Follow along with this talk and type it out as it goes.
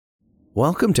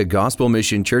Welcome to Gospel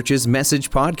Mission Church's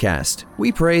Message Podcast.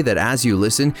 We pray that as you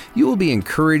listen, you will be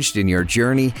encouraged in your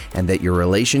journey and that your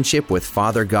relationship with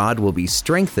Father God will be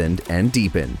strengthened and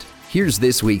deepened. Here's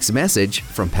this week's message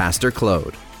from Pastor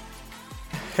Claude.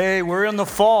 Hey, we're in the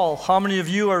fall. How many of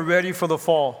you are ready for the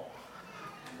fall?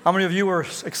 How many of you are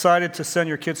excited to send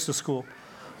your kids to school?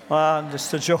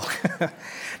 Just a joke.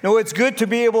 No, it's good to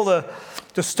be able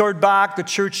to start back the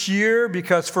church year,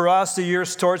 because for us, the year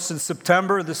starts in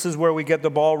September. This is where we get the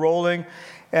ball rolling.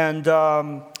 And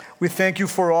we thank you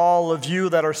for all of you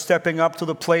that are stepping up to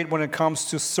the plate when it comes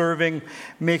to serving,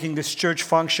 making this church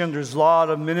function. There's a lot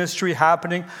of ministry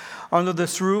happening under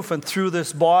this roof and through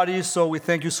this body. So we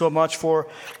thank you so much for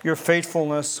your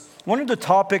faithfulness. One of the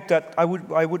topics that I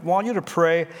would want you to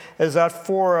pray is that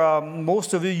for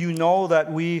most of you, you know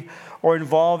that we are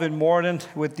involved in Morden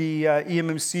with the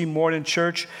EMMC Morden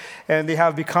Church, and they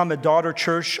have become a daughter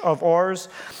church of ours.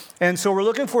 And so we're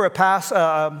looking for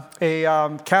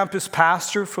a campus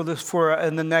pastor for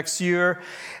in the next year.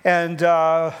 And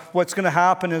what's going to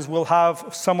happen is we'll have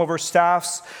some of our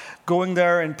staffs going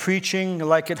there and preaching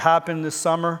like it happened this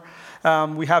summer.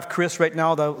 We have Chris right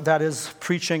now that is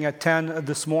preaching at 10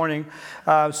 this morning.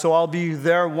 So I'll be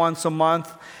there once a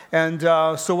month. And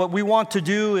so what we want to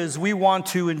do is we want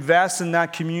to invest in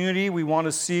that community. We want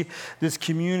to see this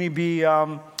community be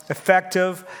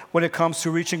effective when it comes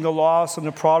to reaching the lost and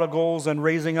the prodigals and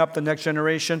raising up the next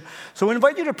generation. So we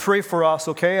invite you to pray for us,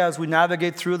 okay, as we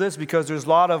navigate through this, because there's a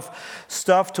lot of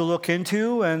stuff to look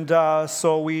into. And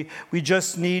so we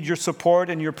just need your support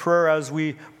and your prayer as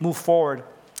we move forward.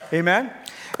 Amen.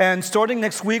 And starting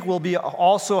next week, we'll be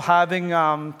also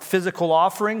having physical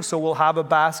offerings. So we'll have a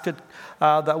basket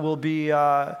that will be,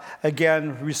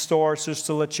 again, restored, just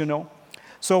to let you know.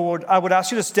 So I would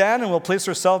ask you to stand, and we'll place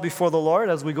ourselves before the Lord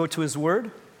as we go to His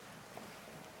Word.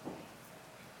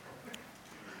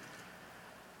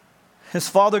 His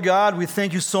Father God, we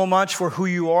thank you so much for who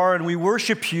you are, and we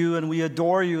worship you and we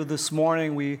adore you this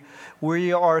morning.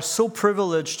 We are so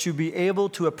privileged to be able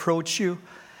to approach you.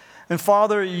 And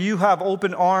Father, you have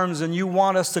open arms and you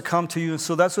want us to come to you. And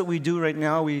so that's what we do right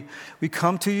now. We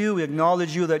come to you, we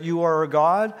acknowledge you that you are our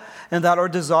God, and that our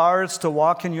desire is to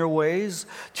walk in your ways,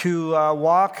 to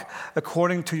walk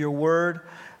according to your word.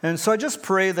 And so I just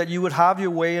pray that you would have your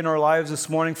way in our lives this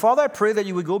morning. Father, I pray that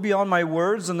you would go beyond my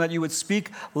words and that you would speak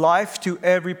life to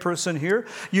every person here.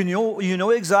 You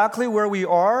know exactly where we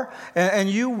are, and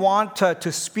you want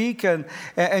to speak and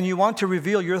you want to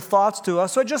reveal your thoughts to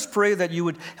us. So I just pray that you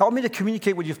would help me to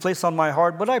communicate what you've placed on my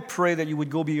heart, but I pray that you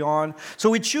would go beyond. So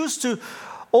we choose to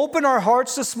open our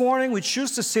hearts this morning. We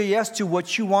choose to say yes to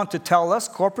what you want to tell us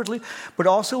corporately, but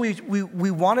also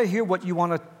we want to hear what you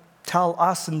want to tell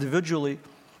us individually.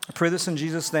 I pray this in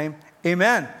Jesus' name.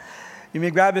 Amen. You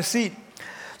may grab a seat.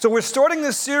 So we're starting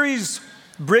this series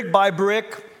brick by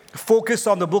brick, focused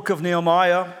on the book of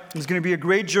Nehemiah. It's going to be a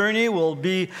great journey. We'll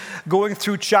be going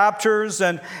through chapters,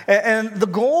 and the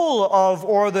goal of,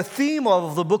 or the theme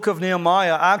of the book of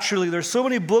Nehemiah, actually, there's so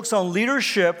many books on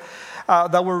leadership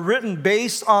that were written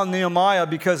based on Nehemiah,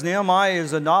 because Nehemiah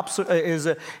is an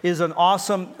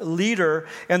awesome leader,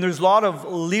 and there's a lot of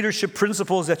leadership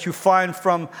principles that you find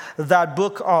from that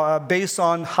book based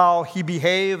on how he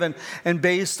behaved and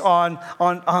based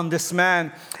on this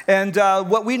man. And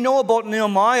what we know about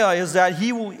Nehemiah is that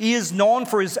he is known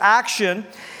for his action,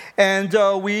 and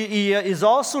he is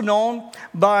also known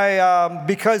by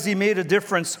because he made a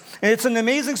difference. And it's an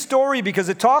amazing story because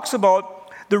it talks about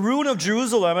the ruin of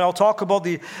Jerusalem, and I'll talk about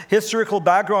the historical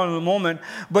background in a moment.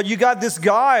 But you got this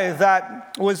guy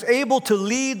that was able to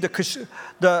lead the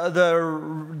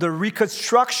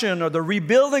reconstruction or the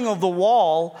rebuilding of the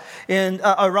wall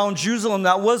around Jerusalem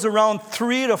that was around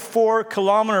 3 to 4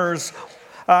 kilometers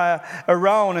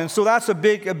around, and so that's a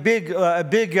big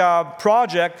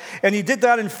project. And he did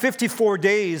that in 54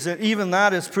 days. And even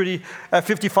that is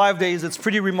 55 days. It's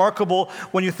pretty remarkable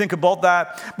when you think about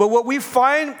that. But what we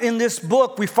find in this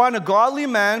book, we find a godly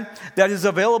man that is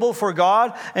available for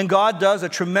God, and God does a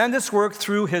tremendous work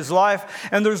through his life.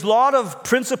 And there's a lot of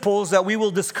principles that we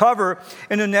will discover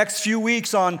in the next few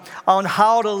weeks on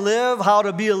how to live, how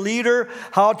to be a leader,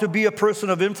 how to be a person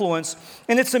of influence.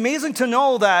 And it's amazing to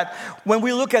know that when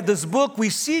we look at this book, we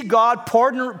see God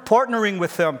partnering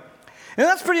with him. And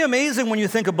that's pretty amazing when you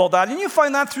think about that. And you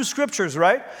find that through scriptures,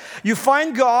 right? You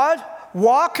find God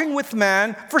walking with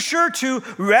man, for sure, to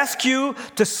rescue,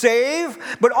 to save,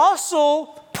 but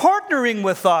also partnering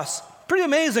with us. Pretty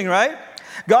amazing, right?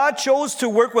 God chose to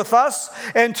work with us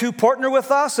and to partner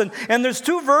with us. And there's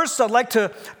two verses I'd like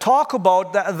to talk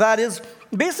about that is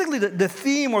basically the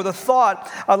theme or the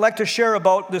thought I'd like to share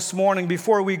about this morning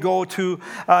before we go to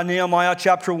Nehemiah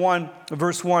chapter 1,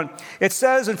 verse 1. It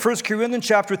says in 1 Corinthians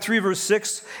chapter 3, verse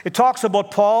 6, it talks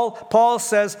about Paul. Paul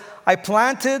says, I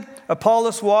planted,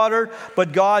 Apollos watered,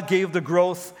 but God gave the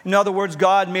growth. In other words,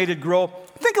 God made it grow.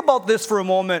 Think about this for a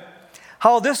moment,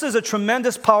 how this is a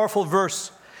tremendous, powerful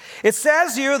verse. It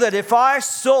says here that if I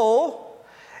sow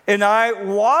and I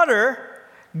water,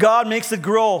 God makes it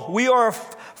grow. We are a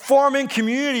forming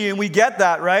community, and we get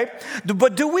that, right?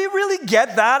 But do we really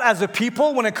get that as a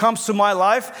people when it comes to my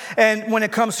life and when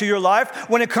it comes to your life,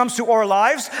 when it comes to our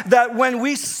lives? That when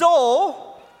we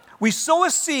sow a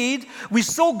seed, we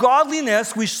sow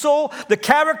godliness, we sow the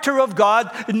character of God,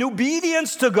 in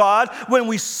obedience to God. When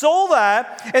we sow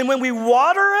that and when we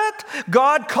water it,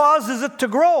 God causes it to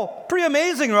grow. Pretty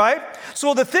amazing, right?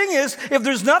 So the thing is, if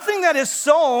there's nothing that is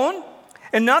sown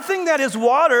and nothing that is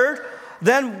watered,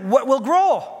 then what will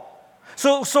grow?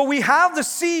 So we have the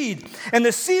seed, and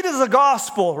the seed is the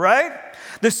gospel, right?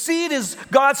 The seed is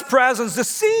God's presence. The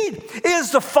seed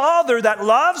is the Father that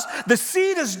loves. The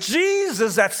seed is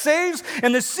Jesus that saves.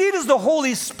 And the seed is the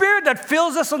Holy Spirit that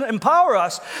fills us and empowers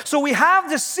us. So we have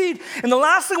this seed. And the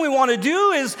last thing we want to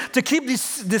do is to keep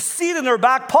this seed in our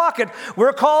back pocket.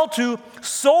 We're called to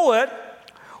sow it.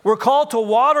 We're called to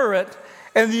water it.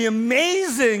 And the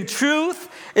amazing truth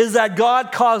is that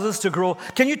God causes to grow.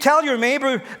 Can you tell your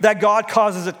neighbor that God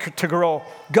causes it to grow?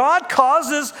 God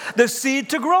causes the seed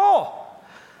to grow.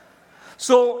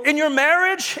 So in your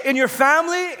marriage, in your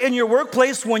family, in your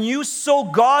workplace, when you sow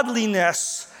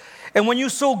godliness and when you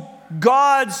sow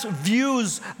God's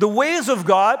views, the ways of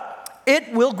God,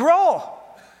 it will grow.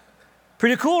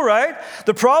 Pretty cool, right?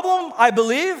 The problem, I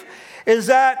believe, is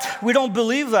that we don't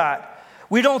believe that.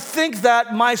 We don't think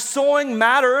that my sowing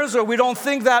matters, or we don't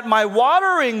think that my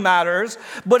watering matters,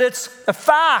 but it's a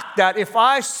fact that if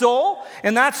I sow,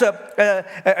 and that's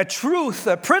a truth,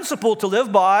 a principle to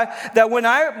live by, that when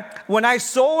I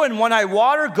sow and when I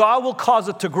water, God will cause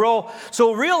it to grow.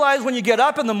 So realize when you get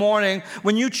up in the morning,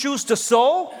 when you choose to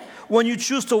sow, when you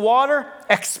choose to water,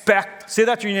 expect. Say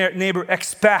that to your neighbor,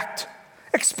 expect.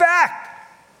 Expect.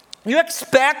 You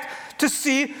expect to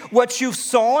see what you've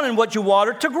sown and what you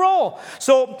watered to grow.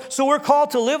 So we're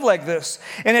called to live like this.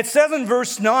 And it says in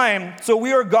verse 9, so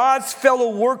we are God's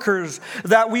fellow workers,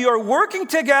 that we are working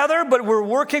together, but we're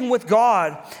working with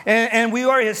God. And we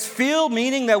are his field,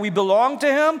 meaning that we belong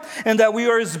to him, and that we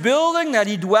are his building, that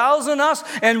he dwells in us.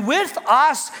 And with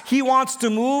us, he wants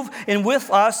to move, and with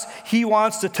us, he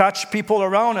wants to touch people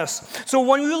around us. So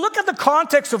when we look at the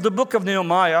context of the book of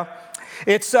Nehemiah,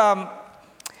 it's a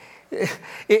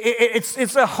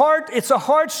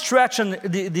hard stretch in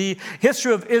the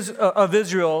history of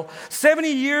Israel. 70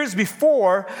 years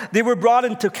before, they were brought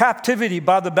into captivity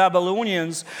by the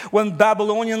Babylonians when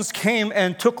Babylonians came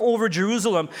and took over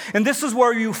Jerusalem. And this is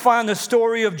where you find the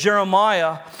story of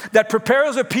Jeremiah that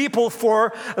prepares the people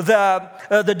for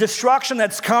the destruction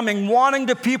that's coming, wanting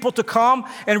the people to come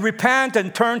and repent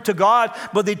and turn to God,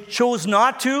 but they chose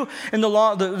not to. And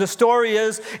the story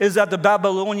is that the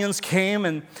Babylonians came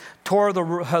and tore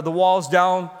the walls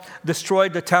down,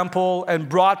 destroyed the temple, and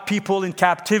brought people in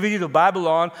captivity to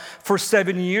Babylon for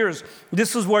 7 years.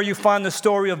 This is where you find the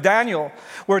story of Daniel,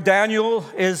 where Daniel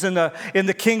is in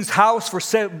the king's house for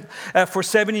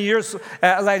 70 years.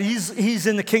 Like he's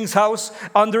in the king's house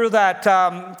under that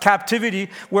captivity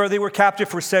where they were captive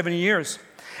for 7 years.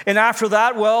 And after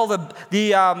that, well,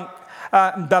 the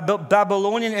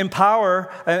Babylonian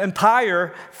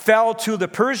empire fell to the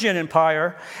Persian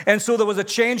Empire, and so there was a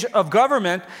change of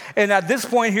government, and at this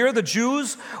point here, the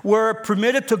Jews were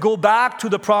permitted to go back to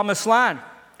the Promised Land.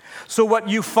 So what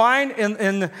you find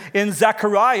in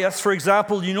Zechariah, for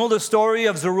example, you know the story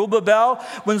of Zerubbabel,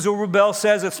 when Zerubbabel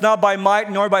says, it's not by might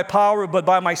nor by power, but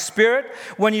by my spirit,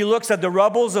 when he looks at the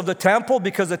rubbles of the temple,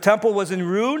 because the temple was in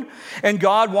ruin, and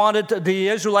God wanted the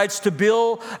Israelites to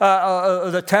build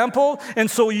the temple, and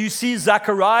so you see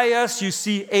Zacharias, you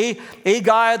see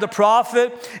Agai the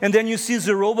prophet, and then you see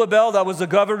Zerubbabel, that was the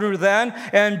governor then,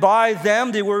 and by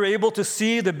them they were able to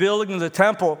see the building of the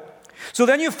temple. So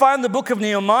then you find the book of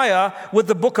Nehemiah with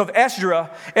the book of Ezra,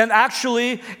 and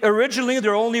actually, originally,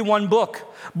 they're only one book.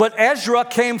 But Ezra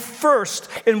came first,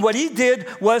 and what he did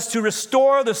was to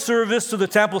restore the service to the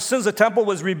temple. Since the temple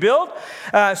was rebuilt,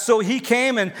 so he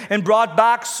came and brought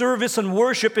back service and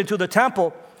worship into the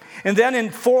temple. And then in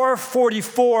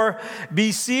 444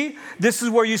 BC, this is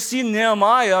where you see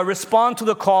Nehemiah respond to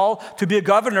the call to be a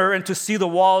governor and to see the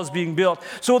walls being built.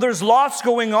 So there's lots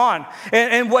going on.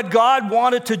 And what God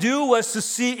wanted to do was to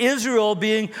see Israel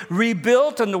being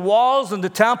rebuilt and the walls and the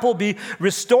temple be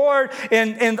restored.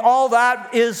 And all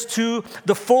that is to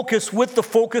the focus, with the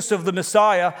focus of the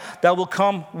Messiah that will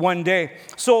come one day.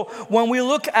 So when we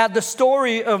look at the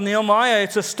story of Nehemiah,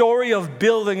 it's a story of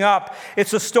building up.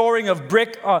 It's a story of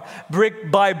brick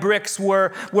by bricks, where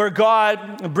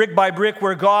God, brick by brick,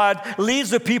 where God leads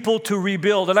the people to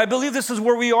rebuild. And I believe this is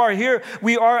where we are here.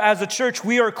 We are, as a church,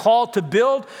 we are called to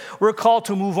build. We're called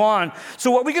to move on.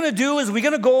 So what we're going to do is we're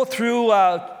going to go through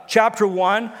chapter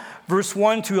 1, verse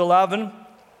 1 to 11.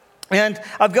 And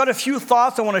I've got a few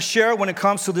thoughts I want to share when it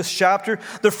comes to this chapter.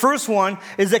 The first one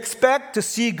is expect to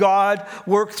see God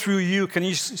work through you. Can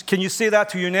you say that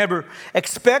to your neighbor?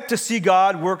 Expect to see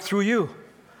God work through you.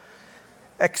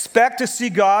 Expect to see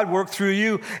God work through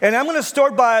you. And I'm going to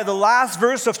start by the last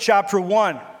verse of chapter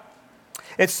 1.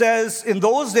 It says, in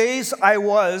those days I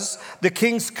was the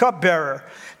king's cupbearer.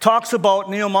 Talks about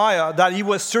Nehemiah, that he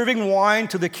was serving wine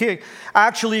to the king.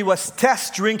 Actually, he was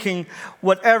test drinking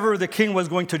whatever the king was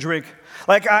going to drink.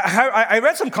 Like I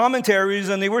read some commentaries,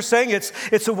 and they were saying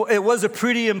it was a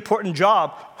pretty important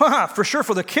job. For sure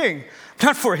for the king,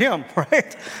 not for him,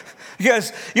 right?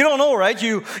 Because you don't know, right?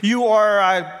 You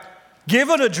are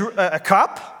given a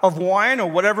cup of wine or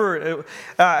whatever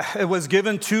it was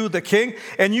given to the king,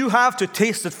 and you have to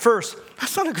taste it first.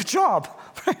 That's not a good job.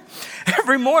 Right?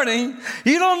 Every morning,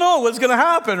 you don't know what's going to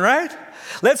happen, right?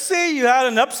 Let's say you had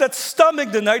an upset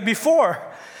stomach the night before,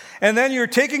 and then you're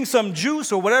taking some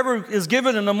juice or whatever is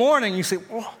given in the morning. You say,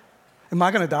 oh, am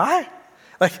I going to die?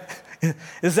 Like,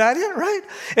 is that it, right?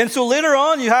 And so later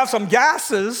on, you have some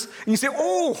gases, and you say,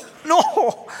 oh,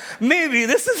 no, maybe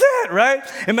this is it, right?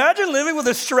 Imagine living with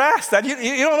the stress that you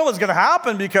don't know what's going to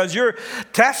happen because you're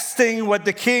testing what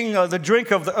the king, the drink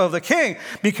of the king.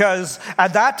 Because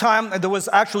at that time, there was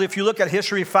actually, if you look at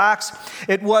history facts,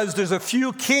 there's a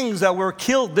few kings that were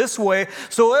killed this way.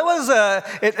 So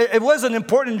it was an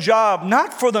important job,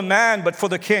 not for the man, but for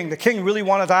the king. The king really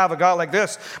wanted to have a guy like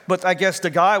this, but I guess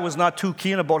the guy was not too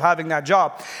keen about having that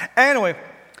job. Anyway,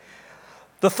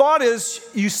 the thought is,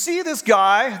 you see this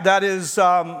guy that is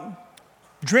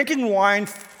drinking wine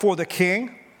for the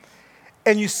king,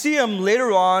 and you see him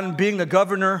later on being the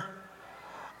governor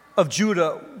of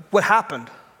Judah. What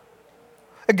happened?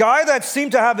 A guy that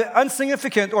seemed to have an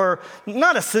insignificant, or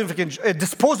not a significant, a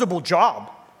disposable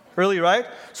job, really, right?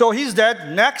 So he's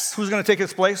dead. Next, who's going to take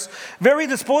his place? Very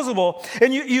disposable.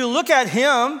 And you look at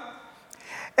him,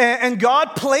 and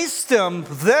God placed him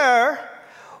there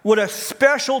with a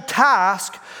special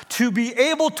task to be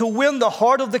able to win the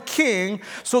heart of the king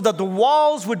so that the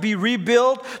walls would be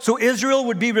rebuilt, so Israel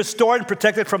would be restored and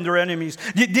protected from their enemies.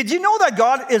 Did you know that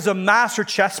God is a master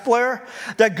chess player?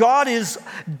 That God is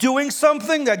doing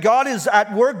something, that God is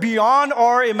at work beyond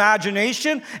our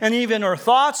imagination and even our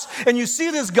thoughts? And you see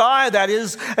this guy that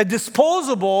is a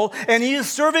disposable, and he is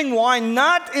serving wine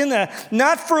not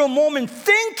for a moment,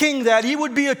 thinking that he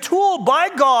would be a tool by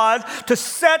God to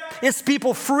set his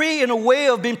people free in a way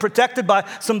of being protected by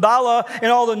Sanballat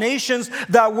and all the nations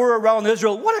that were around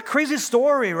Israel. What a crazy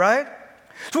story, right?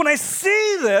 So when I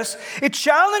see this, it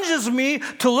challenges me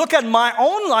to look at my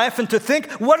own life and to think,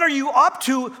 what are you up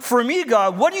to for me,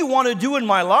 God? What do you want to do in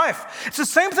my life? It's the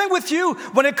same thing with you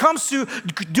when it comes to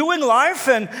doing life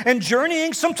and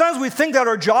journeying. Sometimes we think that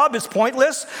our job is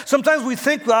pointless. Sometimes we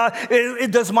think,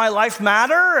 does my life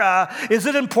matter? Is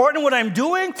it important what I'm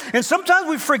doing? And sometimes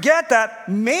we forget that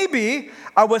maybe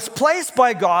I was placed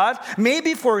by God,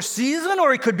 maybe for a season,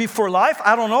 or it could be for life,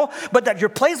 I don't know, but that you're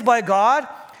placed by God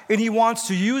and he wants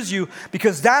to use you,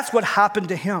 because that's what happened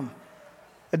to him.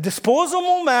 A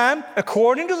disposable man,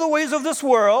 according to the ways of this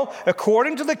world,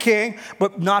 according to the king,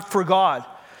 but not for God.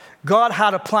 God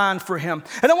had a plan for him.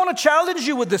 And I want to challenge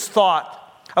you with this thought.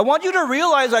 I want you to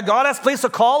realize that God has placed a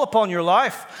call upon your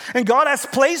life, and God has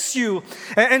placed you.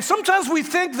 And sometimes we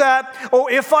think that,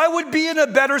 if I would be in a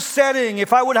better setting,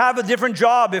 if I would have a different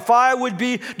job, if I would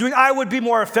be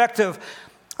more effective.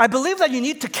 I believe that you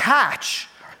need to catch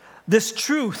this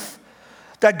truth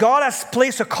that God has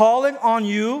placed a calling on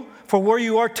you for where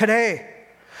you are today.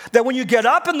 That when you get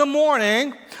up in the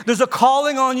morning, there's a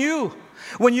calling on you.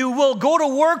 When you will go to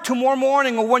work tomorrow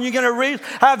morning, or when you're going to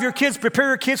have your kids, prepare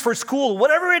your kids for school,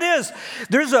 whatever it is,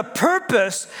 there's a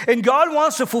purpose, and God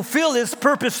wants to fulfill his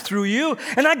purpose through you.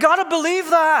 And I got to believe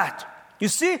that. You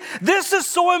see, this is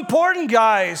so important,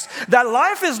 guys, that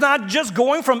life is not just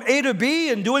going from A to B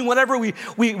and doing whatever we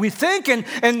think,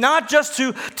 and not just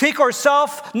to take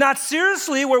ourselves not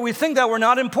seriously where we think that we're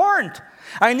not important.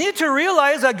 I need to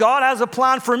realize that God has a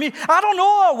plan for me. I don't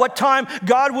know at what time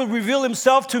God will reveal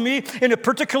himself to me in a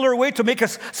particular way to make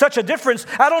such a difference.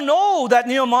 I don't know that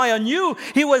Nehemiah knew.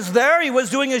 He was there. He was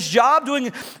doing his job,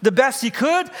 doing the best he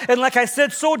could. And like I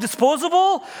said, so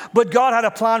disposable, but God had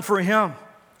a plan for him.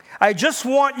 I just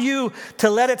want you to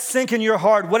let it sink in your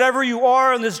heart. Whatever you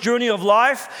are on this journey of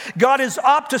life, God is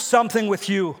up to something with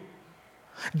you.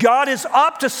 God is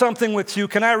up to something with you.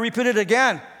 Can I repeat it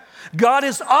again? God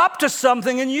is up to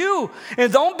something in you.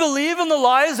 And don't believe in the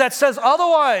lies that says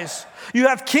otherwise. You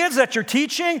have kids that you're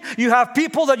teaching. You have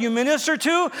people that you minister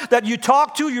to, that you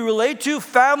talk to, you relate to,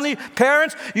 family,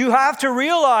 parents. You have to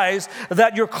realize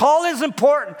that your call is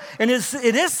important and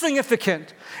it is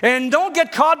significant. And don't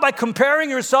get caught by comparing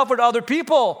yourself with other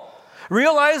people.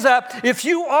 Realize that if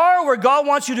you are where God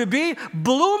wants you to be,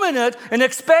 bloom in it and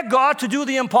expect God to do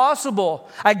the impossible.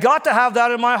 I got to have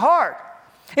that in my heart.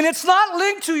 And it's not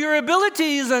linked to your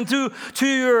abilities and to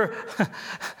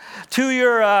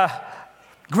your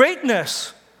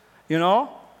greatness, you know?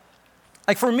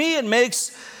 Like for me, it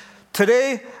makes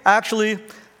today actually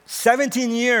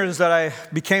 17 years that I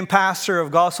became pastor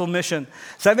of Gospel Mission.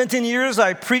 17 years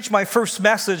I preached my first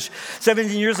message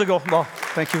 17 years ago. Well,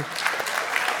 thank you.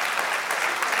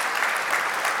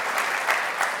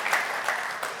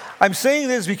 I'm saying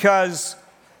this because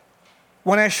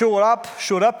when I showed up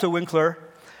to Winkler,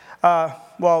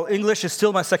 English is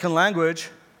still my second language.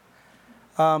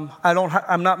 I'm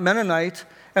not Mennonite,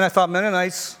 and I thought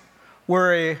Mennonites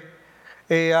were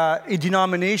a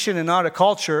denomination and not a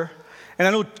culture. And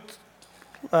I know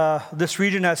this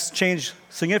region has changed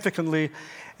significantly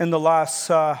in the last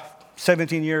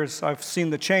 17 years. I've seen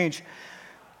the change.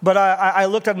 But I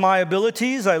looked at my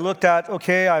abilities. I looked at,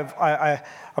 okay,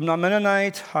 I'm not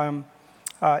Mennonite.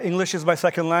 English is my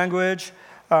second language.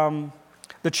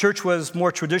 The church was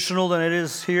more traditional than it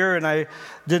is here, and I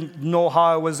didn't know how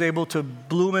I was able to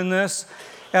bloom in this.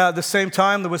 At the same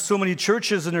time, there was so many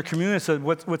churches in their community. I said,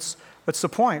 what's the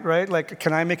point, right? Like,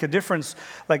 can I make a difference?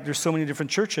 Like, there's so many different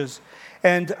churches.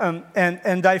 And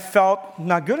I felt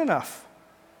not good enough.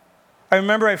 I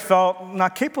remember I felt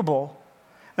not capable.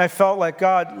 And I felt like,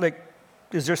 God, like,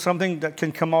 is there something that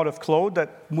can come out of Claude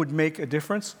that would make a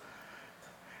difference?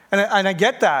 And I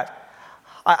get that.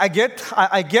 I get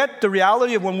the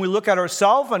reality of when we look at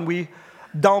ourselves and we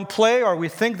downplay or we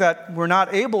think that we're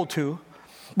not able to.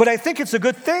 But I think it's a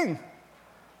good thing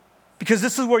because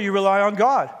this is where you rely on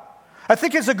God. I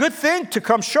think it's a good thing to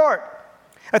come short.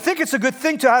 I think it's a good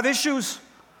thing to have issues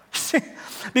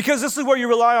because this is where you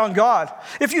rely on God.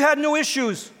 If you had no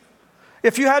issues,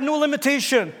 if you had no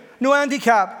limitation, no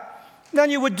handicap,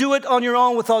 then you would do it on your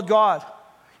own without God.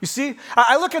 You see,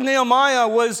 I look at Nehemiah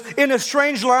was in a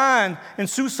strange land in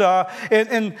Susa,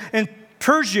 in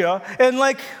Persia, and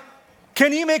like,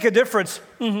 can he make a difference?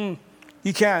 Mm-hmm.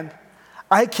 He can.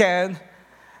 I can,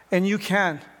 and you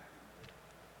can.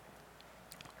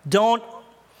 Don't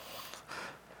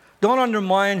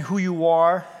undermine who you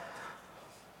are.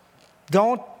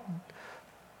 Don't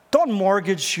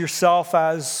mortgage yourself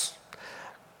as,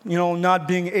 not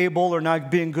being able or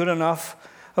not being good enough.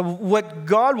 What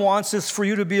God wants is for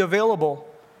you to be available.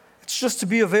 It's just to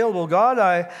be available. God,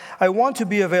 I want to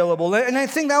be available. And I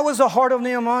think that was the heart of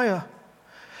Nehemiah.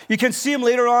 You can see him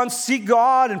later on seek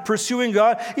God and pursuing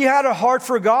God. He had a heart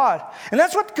for God. And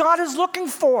that's what God is looking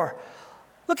for.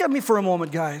 Look at me for a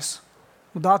moment, guys.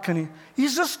 The balcony.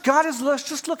 God is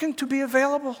just looking to be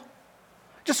available.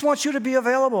 Just wants you to be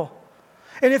available.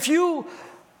 And if you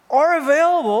are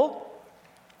available,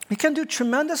 He can do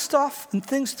tremendous stuff and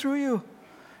things through you.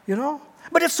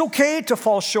 But it's okay to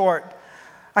fall short.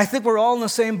 I think we're all in the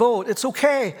same boat. It's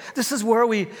okay. This is where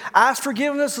we ask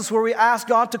forgiveness. This is where we ask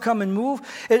God to come and move.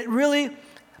 It really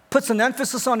puts an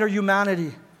emphasis on our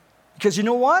humanity. Because you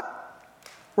know what?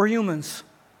 We're humans.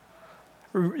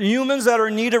 We're humans that are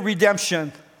in need of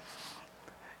redemption.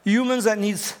 Humans that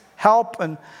need help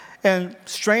and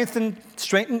strengthening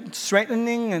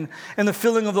and the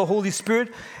filling of the Holy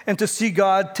Spirit, and to see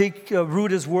God take root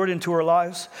His word into our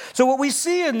lives. So what we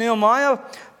see in Nehemiah,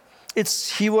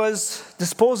 he was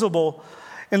disposable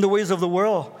in the ways of the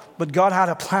world, but God had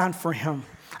a plan for him.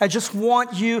 I just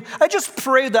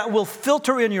pray that will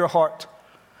filter in your heart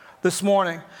this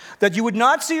morning, that you would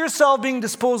not see yourself being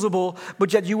disposable,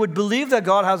 but yet you would believe that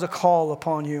God has a call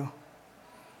upon you.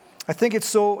 I think it's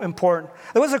so important.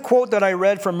 There was a quote that I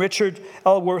read from Richard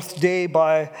Elworth Day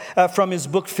from his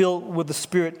book Filled with the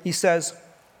Spirit. He says,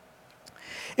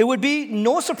 It would be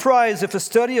no surprise if a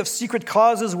study of secret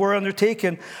causes were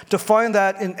undertaken to find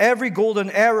that in every golden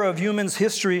era of human's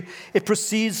history, it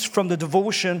proceeds from the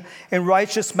devotion and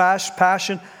righteous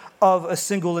passion of a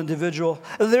single individual.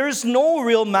 There's no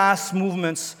real mass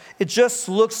movements. It just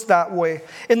looks that way.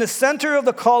 In the center of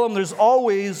the column, there's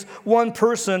always one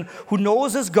person who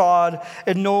knows his God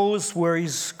and knows where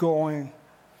he's going.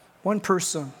 One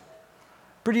person.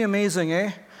 Pretty amazing,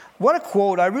 eh? What a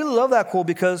quote. I really love that quote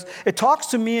because it talks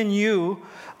to me and you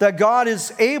that God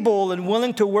is able and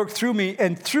willing to work through me,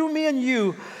 and through me and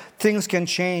you, things can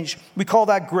change. We call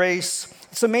that grace.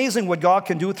 It's amazing what God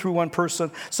can do through one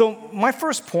person. So my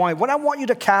first point, what I want you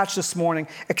to catch this morning,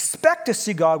 expect to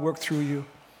see God work through you.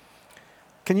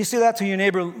 Can you say that to your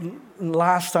neighbor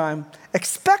last time?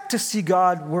 Expect to see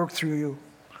God work through you.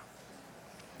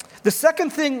 The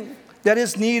second thing that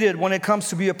is needed when it comes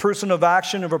to be a person of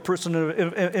action, or a person of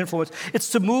influence,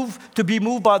 it's to be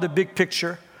moved by the big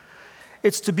picture.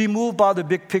 It's to be moved by the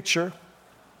big picture.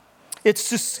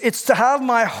 It's to have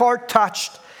my heart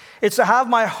touched. It's to have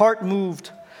my heart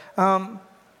moved. Look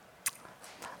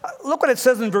what it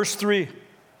says in verse 3,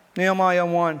 Nehemiah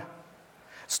 1.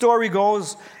 Story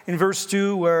goes in verse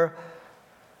 2 where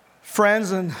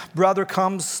friends and brother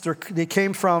comes. They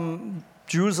came from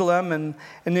Jerusalem, and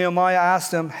Nehemiah asked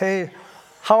them, hey,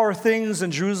 how are things in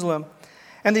Jerusalem?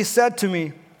 And they said to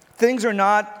me, things are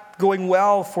not going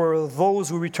well for those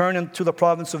who return into the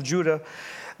province of Judah.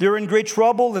 They're in great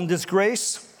trouble and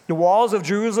disgrace. The walls of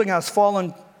Jerusalem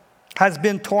has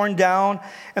been torn down,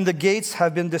 and the gates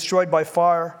have been destroyed by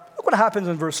fire. Look what happens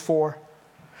in verse 4.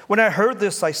 When I heard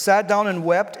this, I sat down and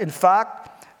wept. In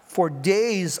fact, for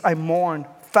days I mourned,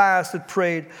 fasted,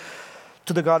 prayed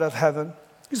to the God of heaven.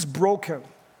 He's broken.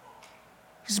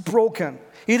 He's broken.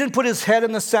 He didn't put his head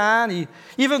in the sand.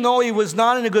 Even though he was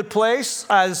not in a good place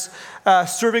as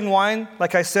serving wine,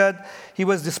 like I said, he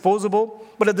was disposable.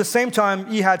 But at the same time,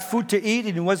 he had food to eat,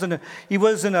 and he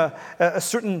was in a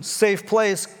certain safe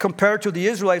place compared to the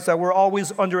Israelites that were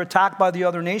always under attack by the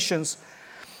other nations.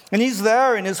 And he's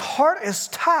there, and his heart is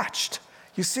touched.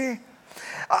 You see?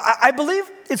 I believe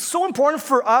it's so important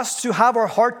for us to have our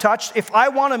heart touched. If I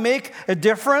want to make a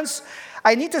difference,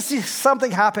 I need to see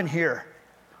something happen here.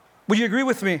 Would you agree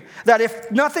with me? That if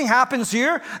nothing happens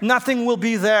here, nothing will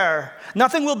be there.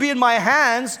 Nothing will be in my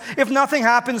hands if nothing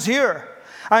happens here.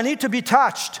 I need to be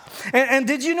touched. And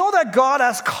did you know that God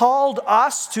has called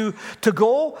us to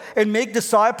go and make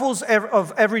disciples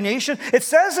of every nation? It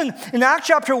says in Acts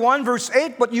chapter 1, verse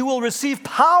 8, but you will receive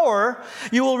power,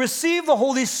 you will receive the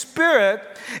Holy Spirit,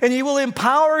 and He will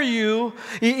empower you,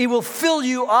 He will fill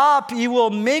you up, He will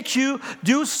make you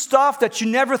do stuff that you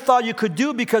never thought you could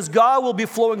do because God will be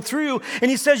flowing through you.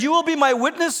 And He says, you will be my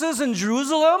witnesses in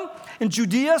Jerusalem, in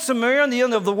Judea, Samaria, and the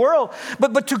end of the world.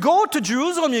 But to go to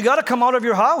Jerusalem, you got to come out of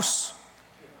your house,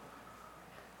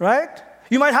 right?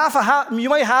 You might have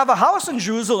a house in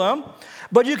Jerusalem,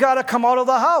 but you got to come out of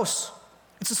the house.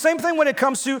 It's the same thing when it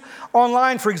comes to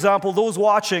online, for example, those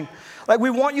watching. Like,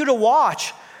 we want you to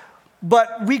watch,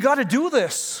 but we got to do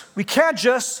this. We can't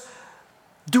just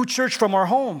do church from our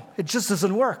home. It just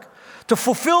doesn't work. To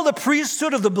fulfill the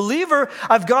priesthood of the believer,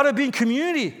 I've got to be in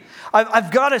community.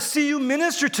 I've got to see you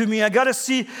minister to me. I got to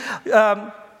see,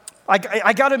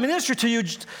 I got to minister to you.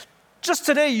 Just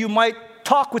today, you might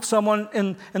talk with someone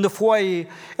in the foyer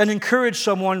and encourage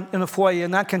someone in the foyer,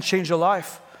 and that can change your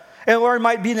life. Or it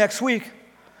might be next week.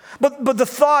 But the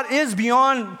thought is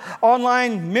beyond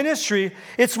online ministry.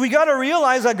 We got to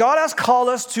realize that God has called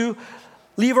us to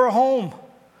leave our home,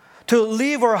 to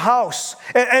leave our house.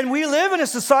 And we live in a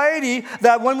society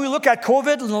that when we look at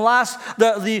COVID,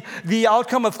 and the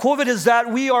outcome of COVID is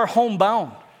that we are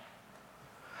homebound.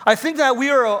 I think that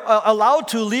we are allowed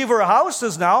to leave our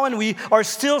houses now, and we are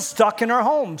still stuck in our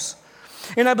homes.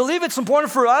 And I believe it's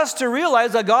important for us to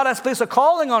realize that God has placed a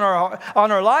calling on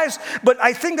our lives, but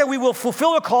I think that we will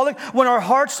fulfill a calling when our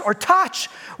hearts are touched,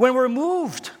 when we're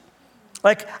moved.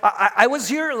 Like, I was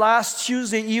here last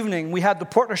Tuesday evening. We had the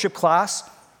partnership class,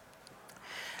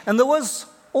 and there was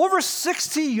over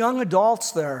 60 young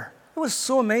adults there. It was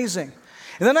so amazing.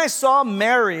 And then I saw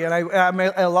Mary, and I'm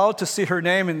allowed to see her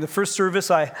name. In the first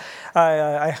service, I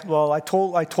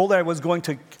told her I was going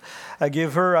to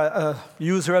give her,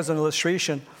 use her as an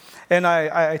illustration. And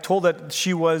I told that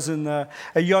she was a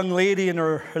young lady in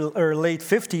her late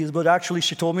 50s, but actually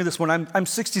she told me this when I'm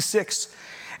 66.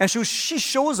 And she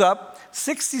shows up,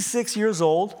 66 years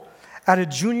old, at at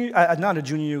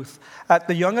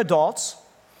the young adults.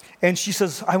 And she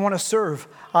says, I want to serve.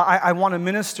 I want to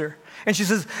minister. And she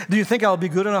says, do you think I'll be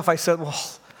good enough? I said, well,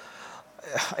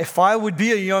 if I would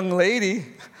be a young lady,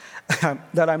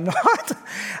 that I'm not.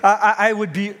 I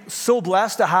would be so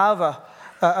blessed to have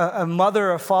a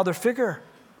mother or father figure,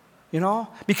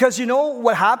 Because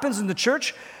what happens in the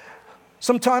church?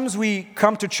 Sometimes we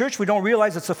come to church, we don't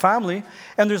realize it's a family,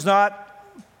 and there's not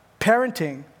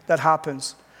parenting that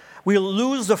happens. We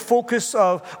lost the focus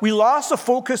of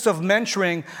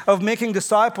mentoring, of making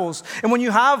disciples. And when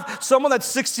you have someone that's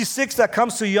 66 that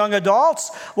comes to young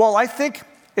adults, well, I think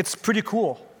it's pretty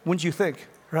cool, wouldn't you think,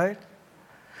 right?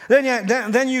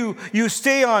 Then you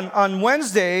stay on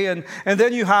Wednesday, and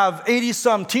then you have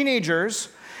 80-some teenagers,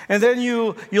 and then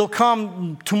you'll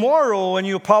come tomorrow, and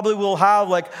you probably will have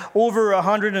like over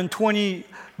 120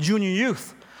 junior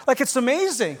youth. Like, it's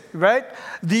amazing, right?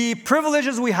 The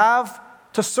privileges we have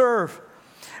to serve.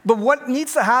 But what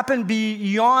needs to happen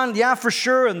beyond, for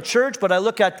sure, in church, but I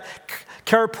look at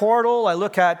Care Portal, I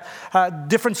look at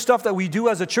different stuff that we do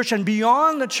as a church, and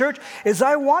beyond the church is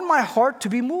I want my heart to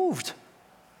be moved.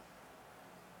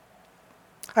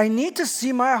 I need to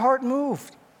see my heart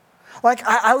moved. Like,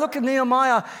 I look at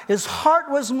Nehemiah, his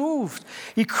heart was moved.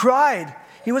 He cried.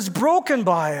 He was broken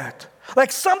by it.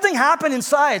 Like, something happened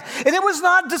inside. And it was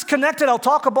not disconnected. I'll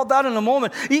talk about that in a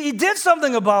moment. He did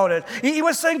something about it. He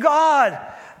was saying, God,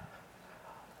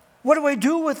 what do I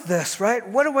do with this, right?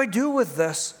 What do I do with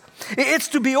this? It's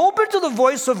to be open to the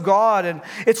voice of God, and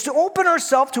it's to open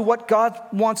ourselves to what God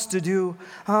wants to do.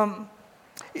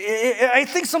 I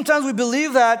think sometimes we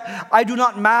believe that I do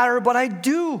not matter, but I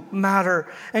do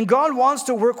matter. And God wants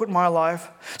to work with my life.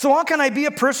 So how can I be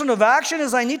a person of action?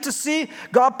 Is I need to see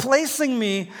God placing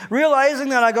me, realizing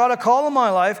that I got a call in my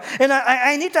life, and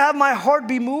I need to have my heart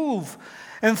be moved.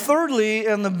 And thirdly,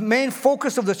 and the main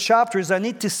focus of the chapter is I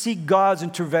need to seek God's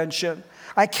intervention.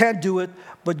 I can't do it,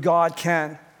 but God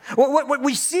can. What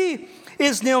we see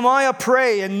is Nehemiah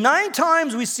pray. And 9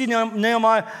 times we see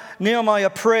Nehemiah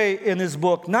pray in his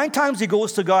book. 9 times he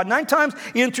goes to God. 9 times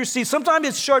he intercedes. Sometimes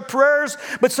it's short prayers,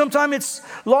 but sometimes it's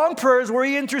long prayers where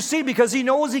he intercedes because he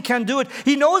knows he can do it.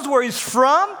 He knows where he's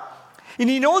from, and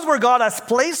he knows where God has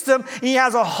placed him. And he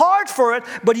has a heart for it,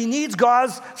 but he needs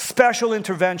God's special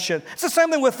intervention. It's the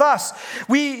same thing with us.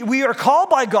 We are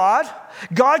called by God.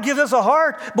 God gives us a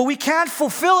heart, but we can't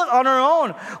fulfill it on our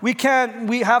own.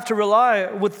 We have to rely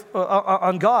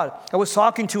on God. I was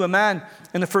talking to a man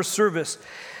in the first service.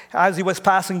 As he was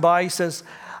passing by, he says,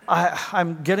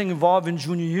 I'm getting involved in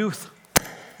junior youth.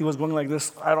 He was going like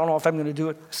this, I don't know if I'm going to do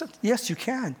it. I said, yes, you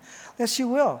can. Yes, you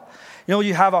will.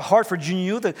 You have a heart for junior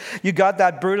youth. You got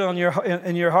that burden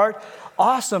in your heart.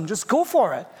 Awesome, just go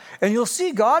for it. And you'll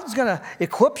see God's going to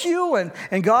equip you,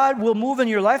 and God will move in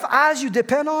your life as you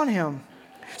depend on Him.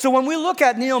 So when we look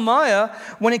at Nehemiah,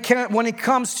 when it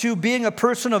comes to being a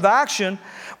person of action,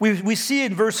 we see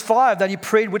in verse 5 that he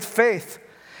prayed with faith.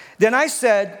 Then I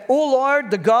said, O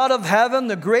Lord, the God of heaven,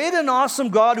 the great and awesome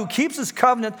God who keeps His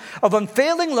covenant of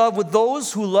unfailing love with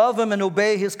those who love Him and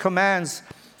obey His commands.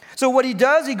 So what he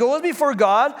does, he goes before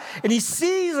God, and he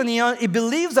sees and he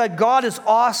believes that God is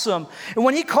awesome. And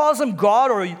when he calls him God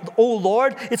or O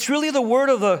Lord, it's really the word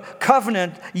of the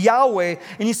covenant, Yahweh.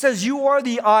 And he says, you are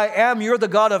the I am. You're the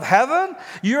God of heaven.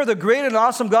 You're the great and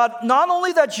awesome God. Not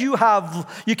only that you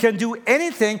can do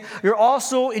anything, you're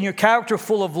also in your character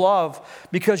full of love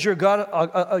because you're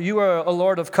God. You are a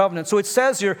Lord of covenant. So it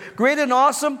says you're great and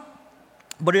awesome.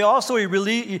 But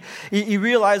he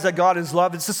realized that God is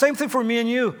love. It's the same thing for me and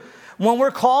you. When we're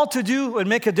called to do and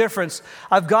make a difference,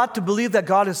 I've got to believe that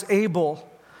God is able.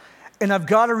 And I've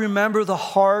got to remember the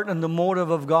heart and the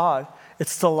motive of God.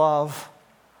 It's to love.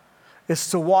 It's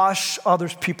to wash other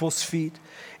people's feet.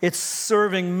 It's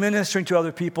serving, ministering to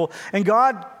other people. And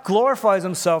God glorifies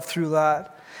Himself through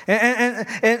that.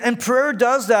 And prayer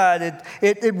does that.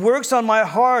 It works on my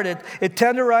heart. It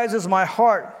tenderizes my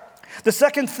heart. The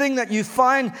second thing that you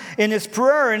find in his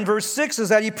prayer in verse 6 is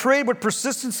that he prayed with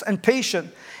persistence and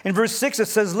patience. In verse 6 it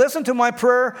says, listen to my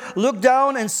prayer, look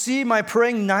down and see my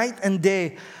praying night and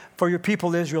day for your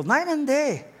people Israel. Night and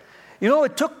day.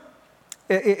 It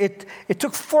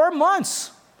took 4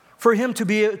 months for him to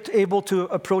be able to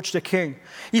approach the king.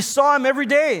 He saw him every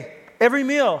day, every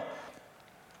meal.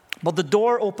 But the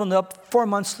door opened up 4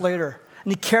 months later,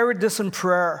 and he carried this in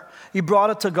prayer. He brought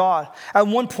it to God. At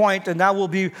one point, and that will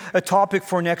be a topic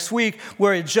for next week,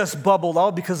 where it just bubbled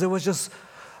out because it was just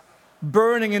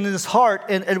burning in his heart,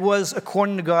 and it was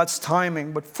according to God's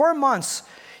timing. But 4 months,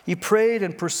 he prayed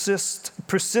and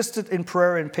persisted in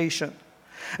prayer and patience.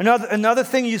 Another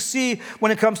thing you see when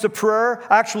it comes to prayer,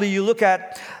 actually you look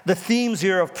at the themes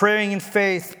here of praying in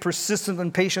faith, persistence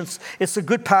and patience. It's a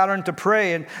good pattern to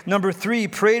pray. And number 3,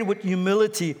 prayed with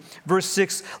humility. Verse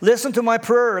 6, listen to my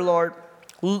prayer, Lord.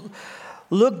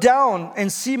 Look down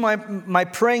and see my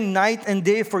praying night and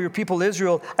day for your people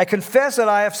Israel. I confess that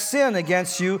I have sinned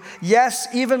against you. Yes,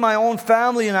 even my own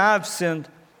family and I have sinned.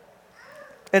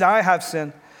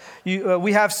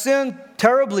 We have sinned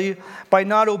terribly by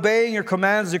not obeying your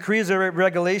commands, decrees, and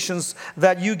regulations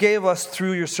that you gave us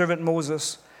through your servant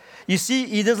Moses. You see,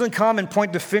 he doesn't come and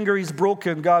point the finger. He's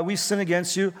broken. God, we sin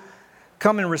against you.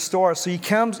 Come and restore us. So he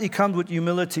comes with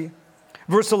humility.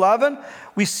 Verse 11,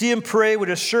 we see him pray with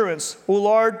assurance. O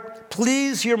Lord,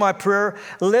 please hear my prayer.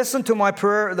 Listen to my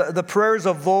prayer, the prayers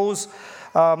of those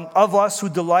of us who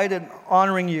delight in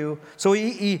honoring you. So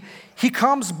he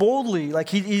comes boldly, like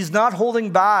he's not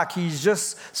holding back. He's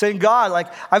just saying, God, like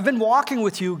I've been walking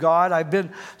with you, God. I've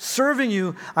been serving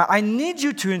you. I need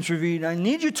you to intervene. I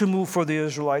need you to move for the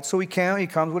Israelites. So he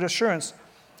comes with assurance.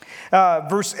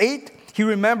 Verse 8, he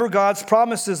remembered God's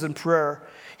promises in prayer.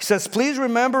 He says, please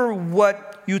remember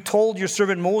what you told your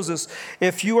servant Moses.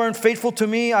 If you are unfaithful to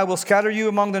me, I will scatter you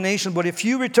among the nations. But if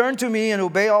you return to me and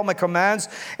obey all my commands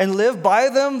and live by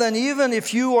them, then even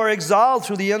if you are exiled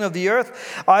through the end of the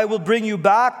earth, I will bring you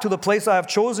back to the place I have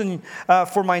chosen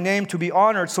for my name to be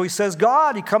honored. So he says,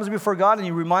 he comes before God and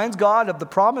he reminds God of the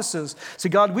promises. Say,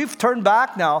 God, we've turned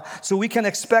back now, so we can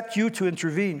expect you to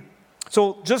intervene.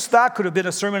 So just that could have been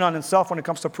a sermon on itself when it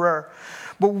comes to prayer.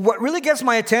 But what really gets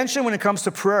my attention when it comes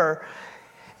to prayer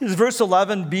is verse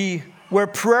 11b, where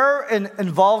prayer and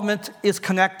involvement is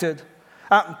connected.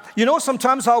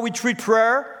 Sometimes how we treat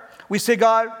prayer, we say,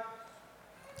 God,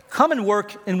 come and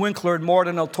work in Winkler,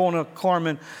 Morden, Altona,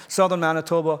 Carmen, Southern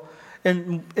Manitoba,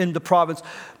 in the province.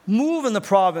 Move in the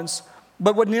province.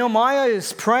 But what Nehemiah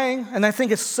is praying, and I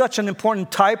think it's such an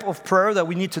important type of prayer that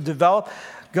we need to develop,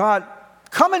 God,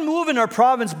 come and move in our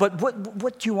province, but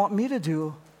what do you want me to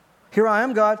do? Here I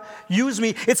am, God. Use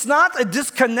me. It's not a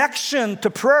disconnection to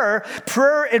prayer.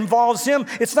 Prayer involves him.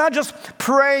 It's not just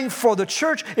praying for the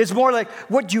church. It's more like,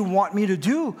 what do you want me to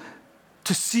do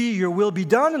to see your will be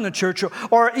done in the church?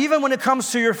 Or even when it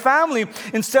comes to your family,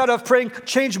 instead of praying,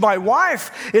 change my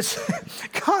wife, it's,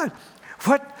 God,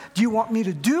 what do you want me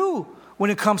to do when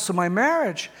it comes to my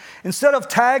marriage? Instead of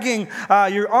tagging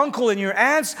your uncle and your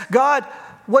aunts, God,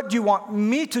 what do you want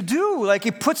me to do? Like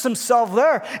he puts himself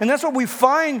there. And that's what we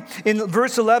find in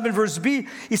verse 11, verse B.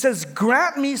 He says,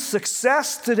 grant me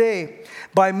success today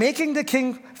by making the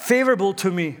king favorable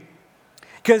to me.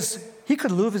 Because he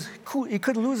could lose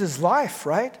his life,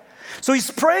 right? So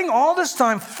he's praying all this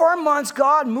time, 4 months,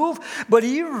 God, move. But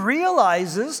he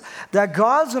realizes that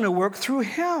God's going to work through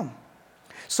him.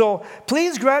 So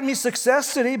please grant me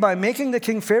success today by making the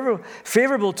king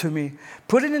favorable to me.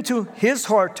 Put it into his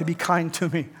heart to be kind to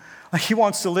me. Like he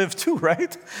wants to live too,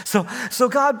 right? So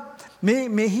God,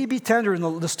 may he be tender.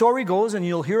 And the story goes, and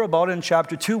you'll hear about it in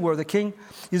chapter 2, where the king,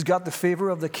 he's got the favor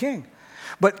of the king.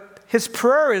 But his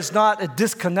prayer is not a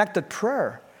disconnected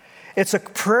prayer. It's a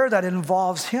prayer that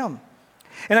involves him.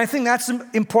 And I think that's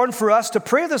important for us to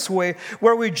pray this way,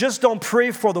 where we just don't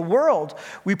pray for the world.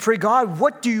 We pray, God,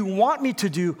 what do you want me to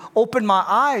do? Open my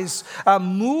eyes,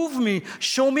 move me,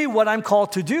 show me what I'm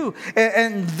called to do.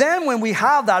 And then when we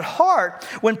have that heart,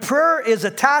 when prayer is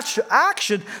attached to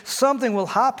action, something will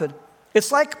happen.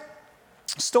 It's like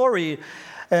a story,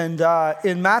 and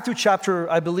in Matthew chapter,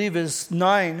 I believe, is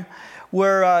 9,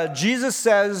 where Jesus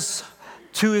says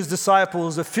to his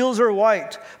disciples, the fields are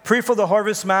white. Pray for the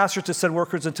harvest master to send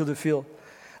workers into the field.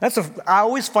 I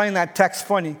always find that text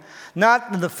funny.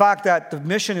 Not the fact that the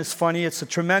mission is funny, it's a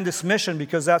tremendous mission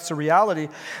because that's the reality,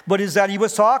 but is that he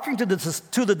was talking to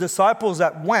the disciples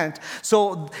that went.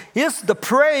 So the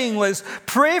praying was,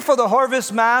 pray for the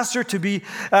harvest master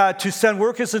to send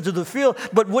workers into the field.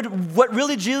 But what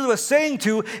really Jesus was saying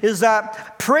to is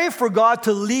that pray for God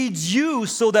to lead you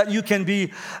so that you can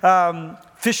be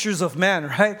fishers of men,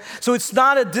 right? So it's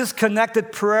not a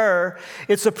disconnected prayer.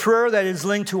 It's a prayer that is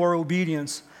linked to our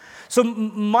obedience. So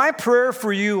my prayer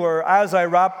for you, or as I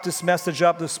wrap this message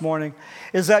up this morning,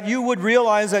 is that you would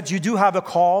realize that you do have a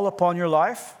call upon your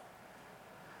life,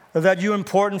 that you're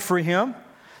important for him.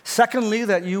 Secondly,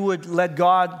 that you would let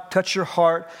God touch your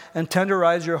heart and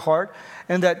tenderize your heart,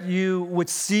 and that you would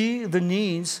see the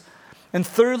needs. And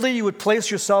thirdly, you would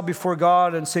place yourself before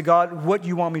God and say, God, what do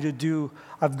you want me to do?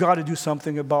 I've got to do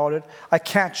something about it. I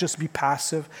can't just be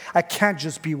passive. I can't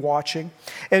just be watching.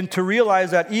 And to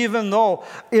realize that even though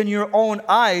in your own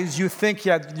eyes you think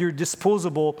you're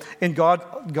disposable, in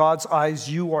God's eyes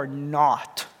you are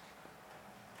not.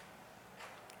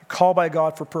 You're called by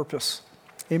God for purpose.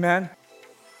 Amen.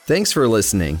 Thanks for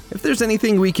listening. If there's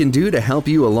anything we can do to help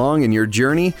you along in your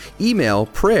journey, email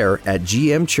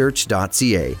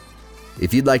prayer@gmchurch.ca.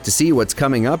 If you'd like to see what's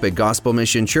coming up at Gospel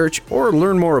Mission Church or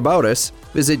learn more about us,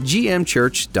 visit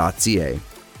gmchurch.ca.